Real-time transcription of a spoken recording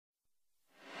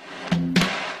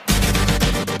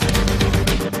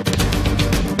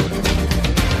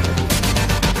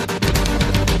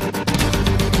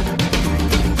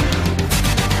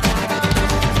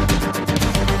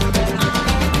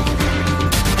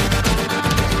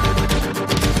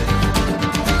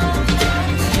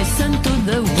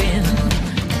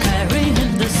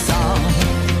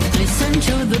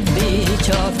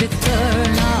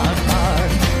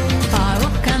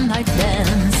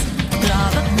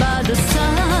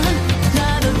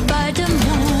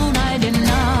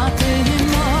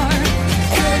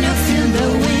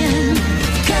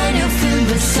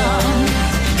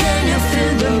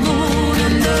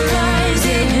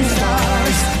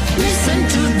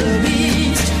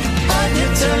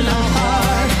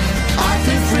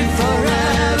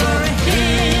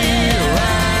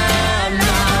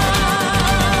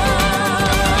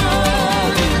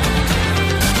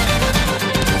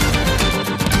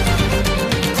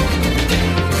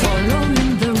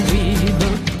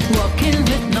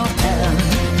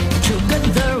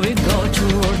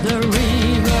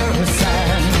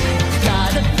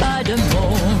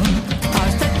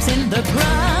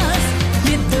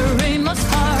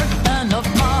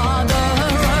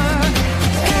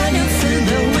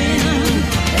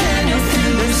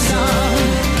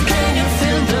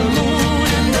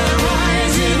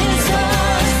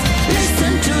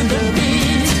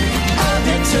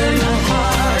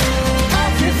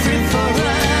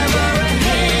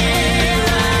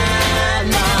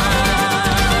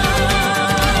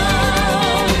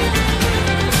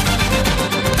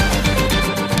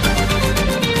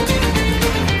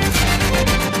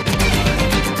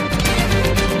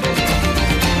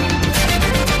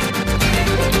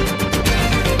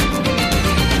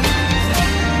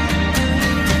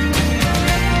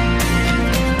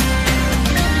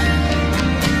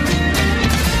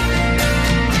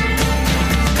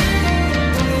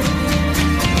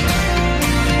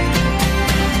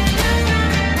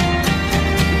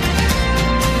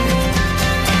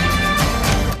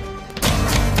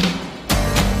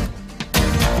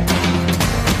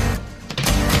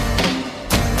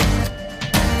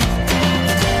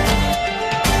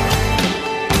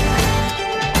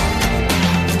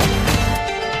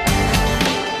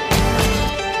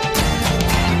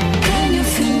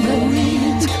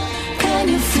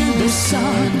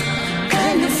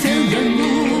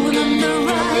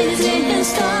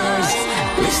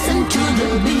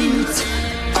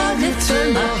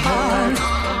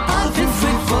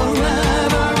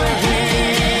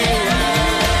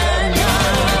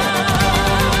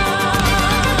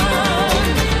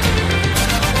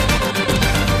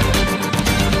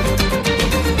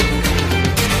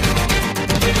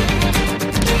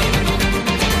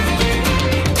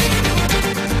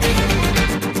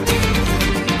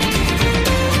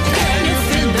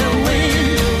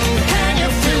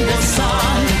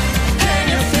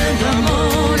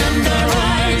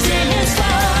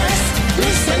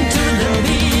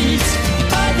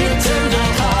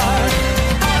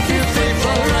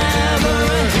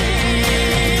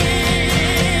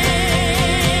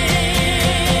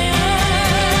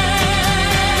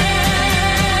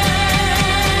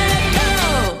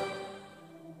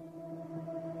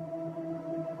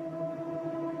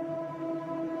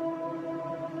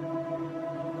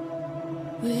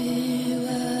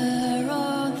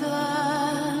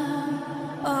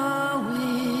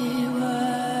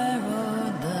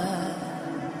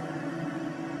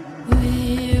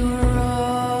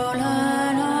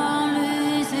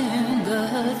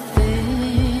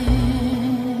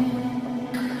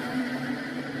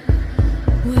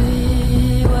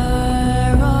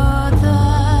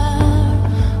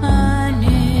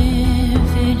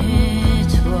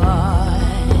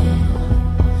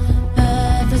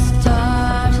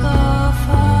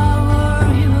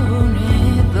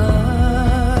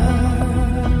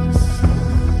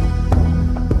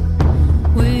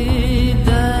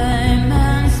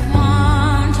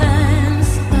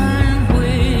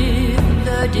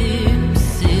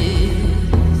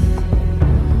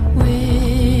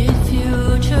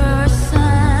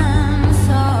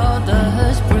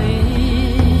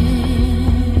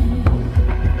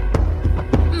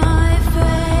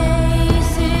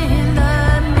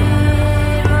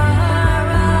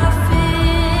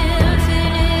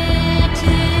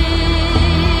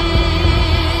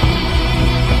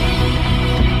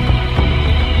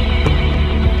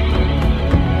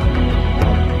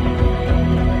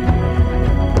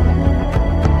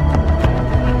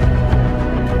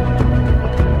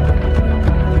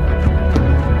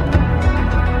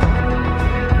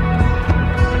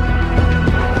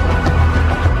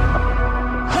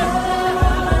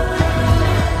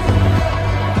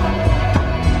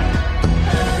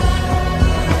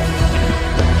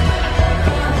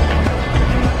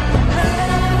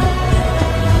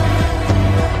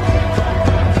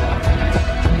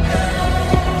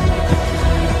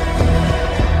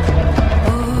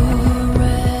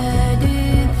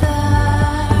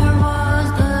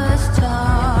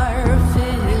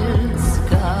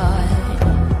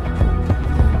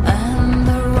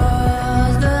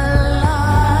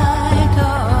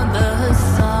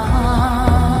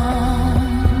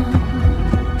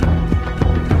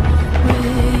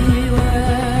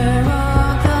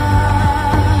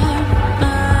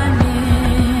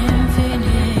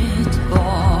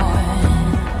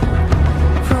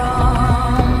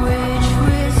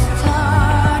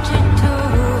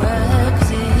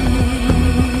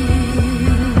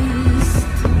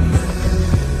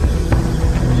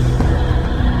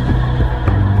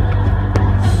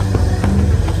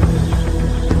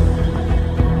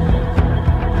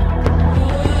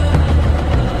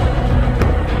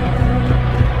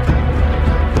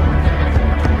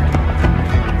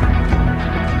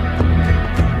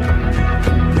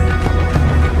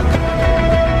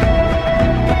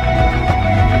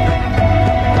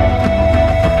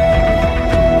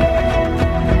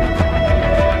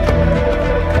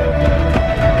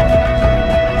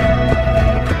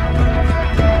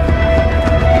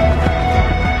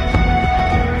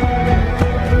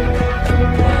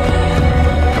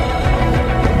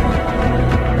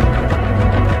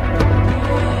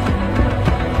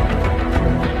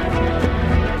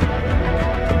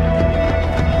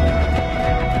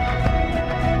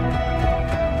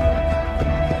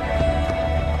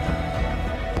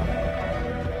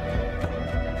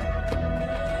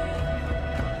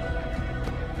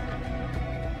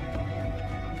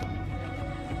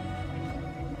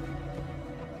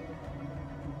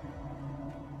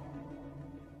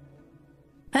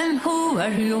And who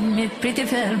are you, me pretty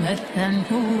velvet? And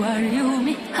who are you,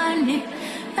 me honey?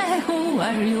 And who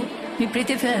are you, me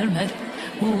pretty velvet?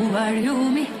 Who are you,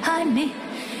 me honey?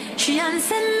 She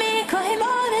answered me quite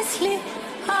modestly.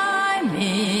 I'm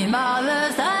me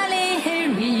mother's alley,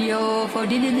 here we go for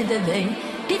the day.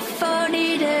 For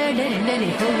the day.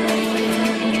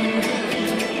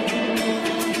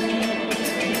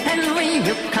 And when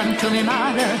you come to me,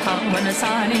 mother, how when the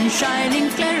sun is shining,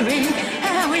 glaring.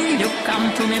 And when you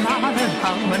come to me, mother,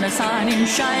 how when the sun is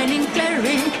shining,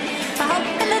 glaring. I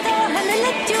open the door and I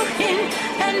let you in.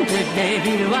 And the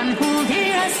everyone who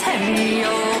hears us hurry,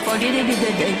 oh, for the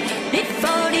day.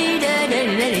 For the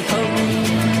day,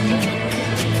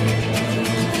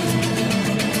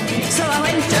 So I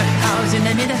went to her house in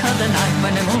the middle of the night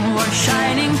when the moon was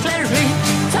shining glaring.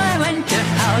 So I went to her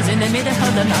house in the middle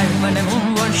of the night when the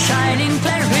moon was shining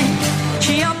glaring.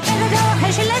 She opened the door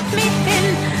and she let me in.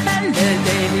 And the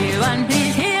everyone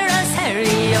did hear us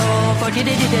hurry, oh, for the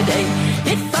day.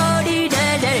 For the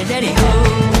day,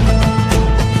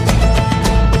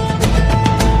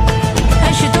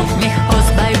 And she took me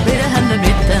horse by bridle and the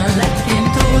bit and led him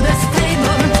to the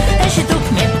stable. And she took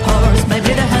me horse by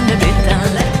bridle and the bit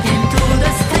and led him to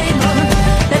the stable.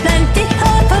 The plenty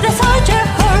hard for the soldier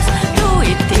horse. Do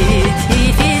it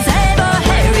if he's ever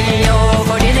hurry, oh,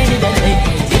 for the day.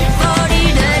 For the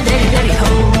day,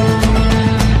 ho.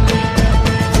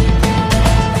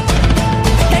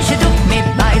 And she took me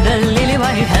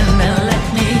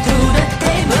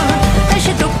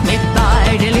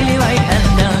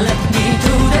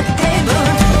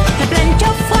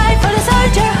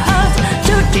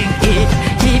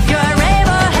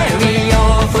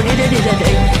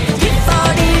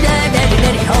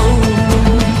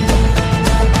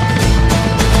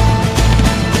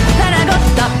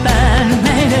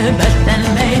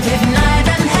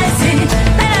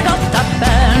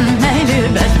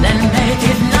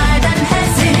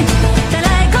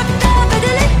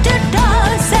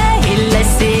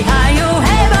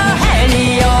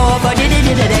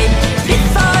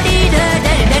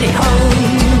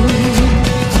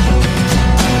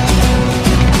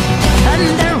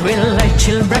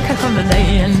of the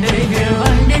day, and they hear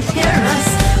one did hear us.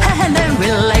 And then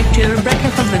we'll like till break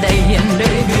of the day, and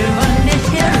they hear one did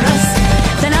hear us.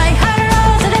 Then I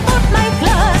arose and I put my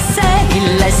glass, say,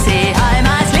 let's see, I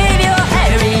must leave you,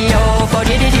 Harry, oh, for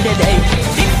the day,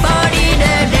 for the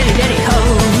day,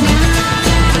 home.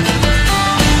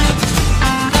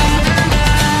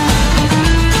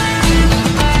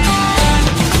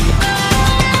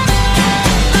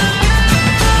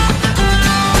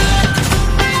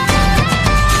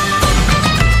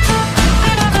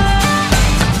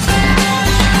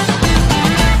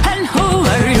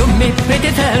 Pretty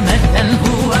Velvet, and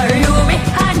who are you, me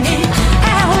honey?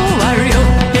 Who are you,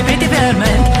 me pretty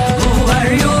Velvet? Who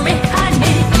are you, me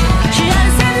honey? She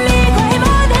answered me quite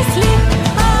modestly,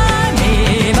 honey,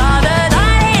 mother,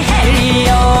 darling,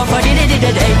 hey, oh, for the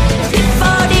day,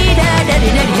 for the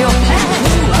day, oh.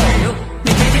 Who are you,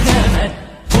 me pretty Velvet?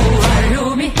 Who are you,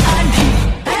 me honey?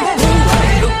 Who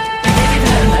are you, me pretty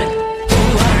Velvet? Who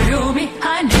are you, me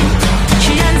honey?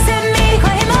 She answered me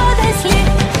quite modestly.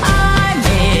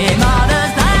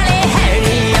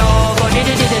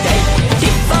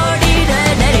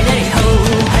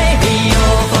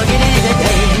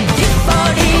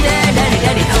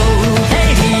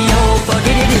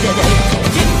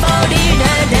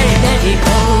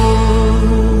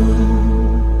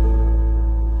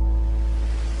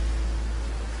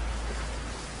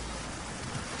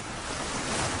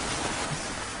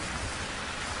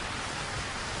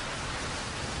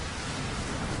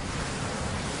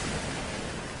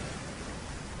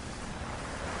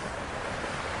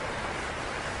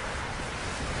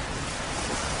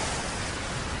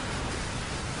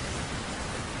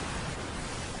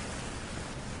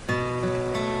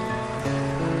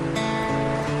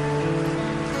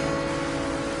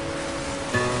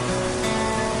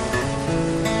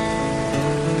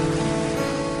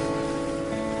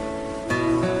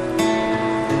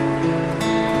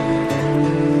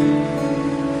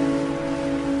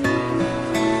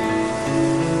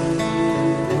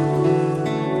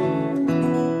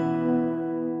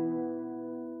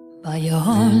 By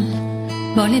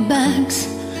yon bonny banks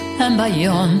and by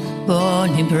yon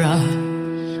bonny brow,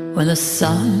 when the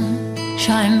sun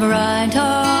shine bright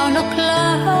on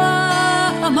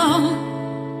Oklahoma,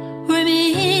 where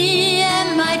me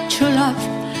and my true love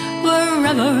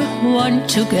wherever want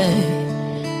to go,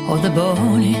 or the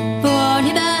bonny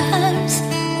banks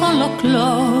on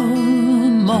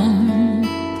Oklahoma.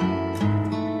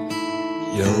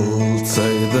 You'll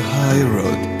take the high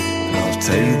road, I'll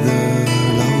take the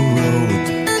low road.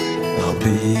 I'll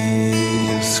be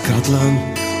in Scotland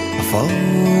for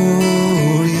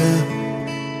you,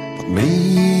 but me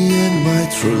and my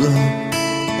true love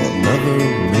will never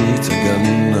meet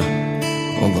again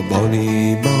on the bonny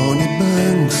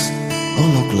banks of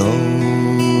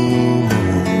Oklahoma.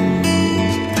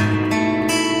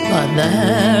 But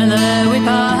there we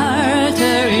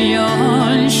parted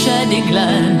yon shady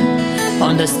glen,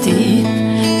 on the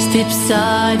steep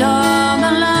side of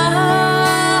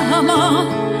Malama,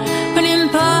 when in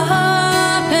Papa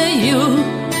you,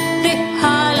 the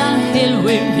Highland Hill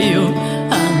with you,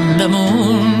 and the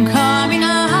moon coming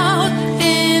out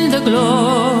in the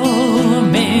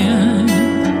gloaming.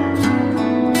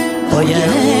 Oh yeah,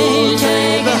 I'll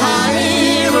take a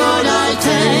high road, I'll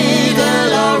take the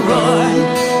low road,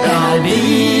 I'll be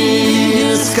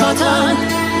in Scotland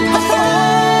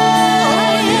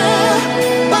for you.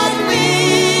 But me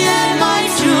and my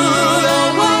true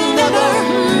love will never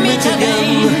meet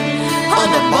again on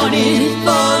the bonny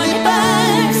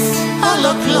banks of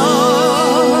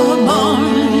Oklahoma.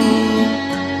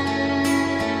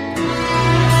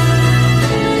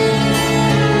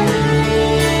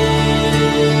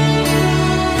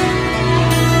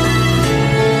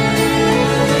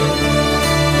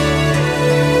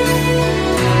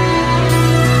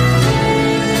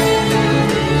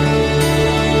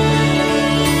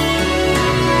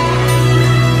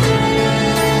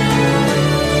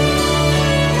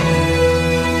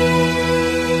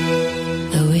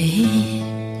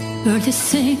 Birds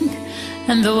sing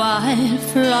and the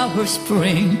wildflowers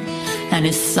spring, and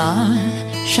the sun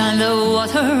shine, the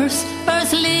waters are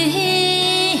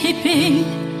sleeping.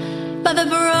 But the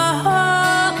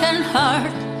broken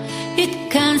heart,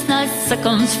 it can't not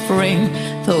second spring,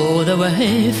 though the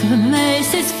wave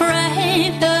makes its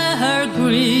friend her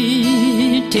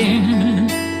greeting.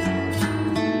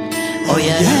 Oh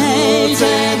yeah, I'll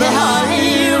take the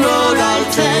high road, I'll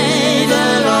take the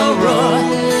low road,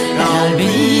 I'll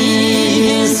be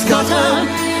in Scotland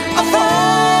for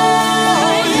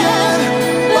you.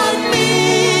 But me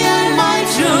and my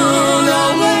true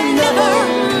love will never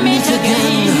meet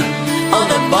again on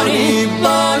the bonny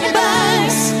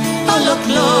banks of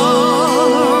Oklahoma.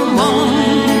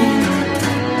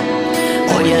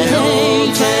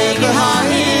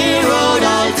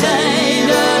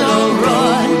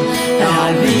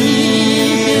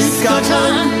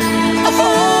 button.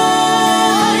 Oh,